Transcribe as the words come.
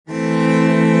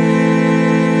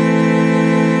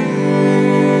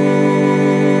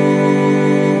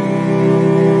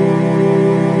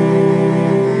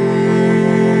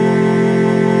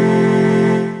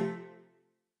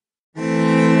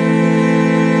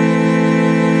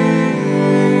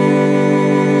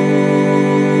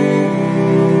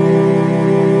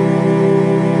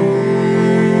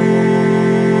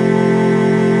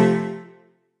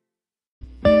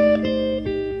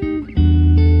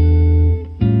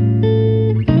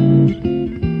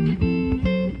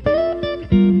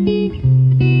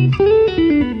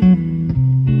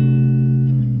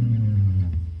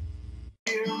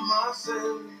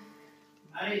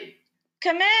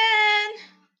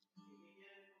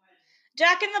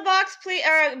Jack in the Box, please,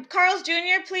 or Carl's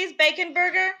Jr., please, bacon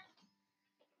burger.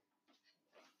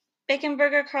 Bacon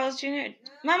burger, Carl's Jr.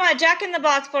 Mama, Jack in the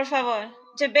Box, por favor.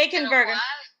 Bacon burger.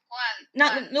 ¿Cuál?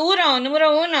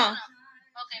 Número uno.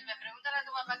 Ok, me pregúntale a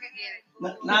tu papá qué quiere.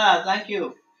 Nada, thank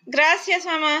you. Gracias,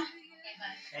 Mama.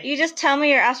 You just tell me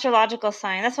your astrological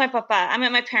sign. That's my papa. I'm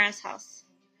at my parents' house.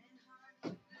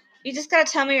 You just gotta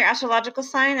tell me your astrological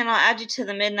sign, and I'll add you to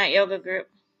the Midnight Yoga group.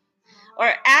 Or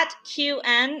at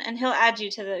QN, and he'll add you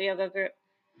to the yoga group.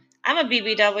 I'm a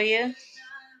BBW.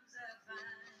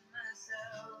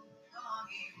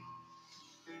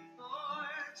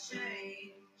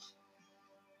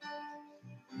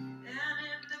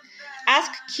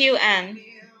 Ask QN.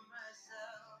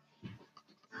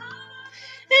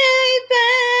 I've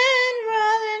been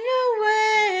running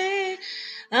away.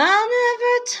 I'll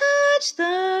never touch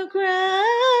the ground.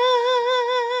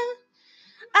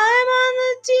 I'm on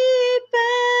the deep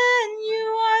end. You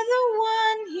are the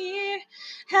one here.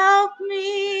 Help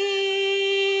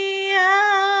me out.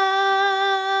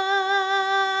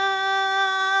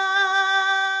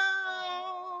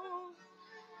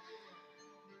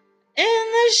 In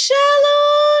the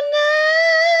shallow now.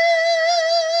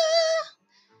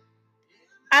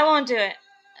 I won't do it.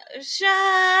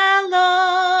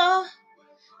 Shallow.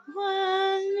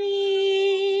 One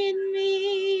need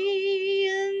me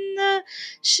in the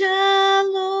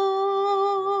shallow.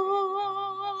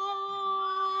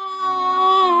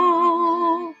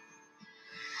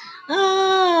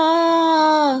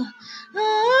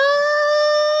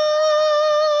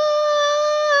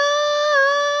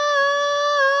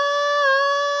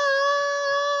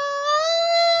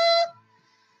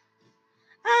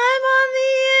 I'm on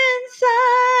the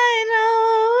inside,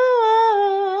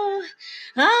 oh,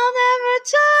 I'll never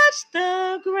touch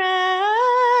the ground.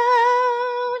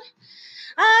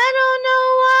 I don't know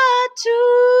what to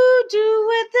do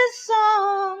with this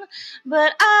song,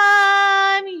 but